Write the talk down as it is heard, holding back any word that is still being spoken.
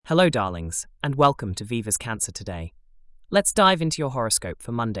Hello, darlings, and welcome to Viva's Cancer Today. Let's dive into your horoscope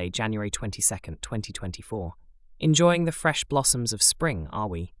for Monday, January 22nd, 2024. Enjoying the fresh blossoms of spring, are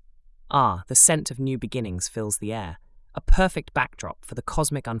we? The scent of new beginnings fills the air, a perfect backdrop for the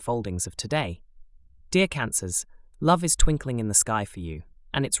cosmic unfoldings of today. Dear Cancers, love is twinkling in the sky for you,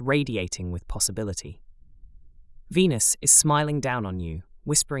 and it's radiating with possibility. Venus is smiling down on you,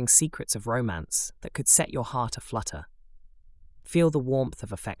 whispering secrets of romance that could set your heart aflutter. Feel the warmth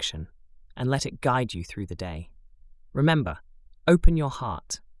of affection, and let it guide you through the day. Remember, open your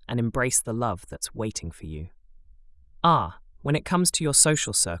heart and embrace the love that's waiting for you. When it comes to your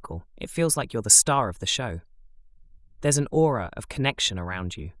social circle, it feels like you're the star of the show. There's an aura of connection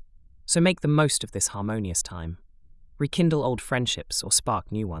around you, so make the most of this harmonious time. Rekindle old friendships or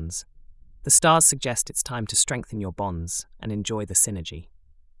spark new ones. The stars suggest it's time to strengthen your bonds and enjoy the synergy.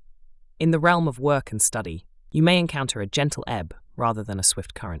 In the realm of work and study, you may encounter a gentle ebb rather than a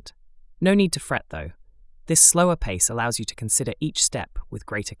swift current. No need to fret, though. This slower pace allows you to consider each step with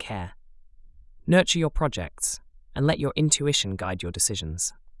greater care. Nurture your projects and let your intuition guide your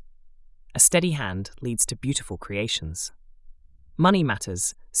decisions. A steady hand leads to beautiful creations. Money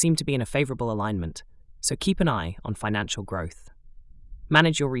matters seem to be in a favorable alignment, so keep an eye on financial growth.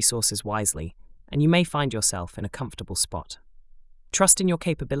 Manage your resources wisely, and you may find yourself in a comfortable spot. Trust in your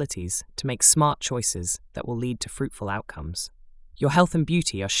capabilities to make smart choices that will lead to fruitful outcomes. Your health and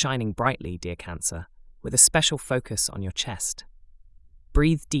beauty are shining brightly, dear Cancer, with a special focus on your chest.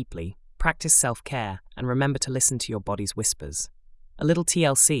 Breathe deeply, practice self-care, and remember to listen to your body's whispers. A little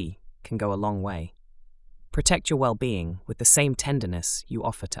TLC can go a long way. Protect your well-being with the same tenderness you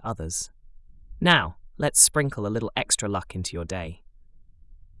offer to others. Now, let's sprinkle a little extra luck into your day.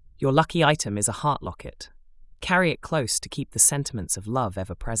 Your lucky item is a heart locket. Carry it close to keep the sentiments of love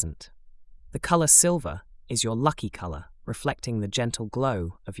ever present. The color silver is your lucky color, reflecting the gentle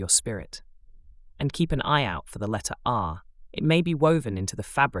glow of your spirit. And keep an eye out for the letter R. It may be woven into the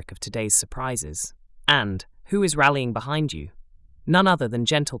fabric of today's surprises. And who is rallying behind you? None other than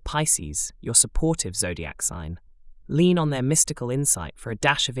gentle Pisces, your supportive zodiac sign. Lean on their mystical insight for a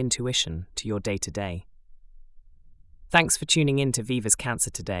dash of intuition to your day-to-day. Thanks for tuning in to Viva's Cancer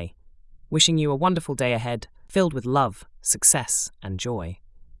Today. Wishing you a wonderful day ahead, filled with love, success, and joy.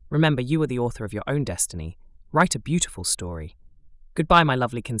 Remember, you are the author of your own destiny. Write a beautiful story. Goodbye, my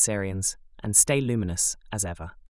lovely Cancerians, and stay luminous as ever.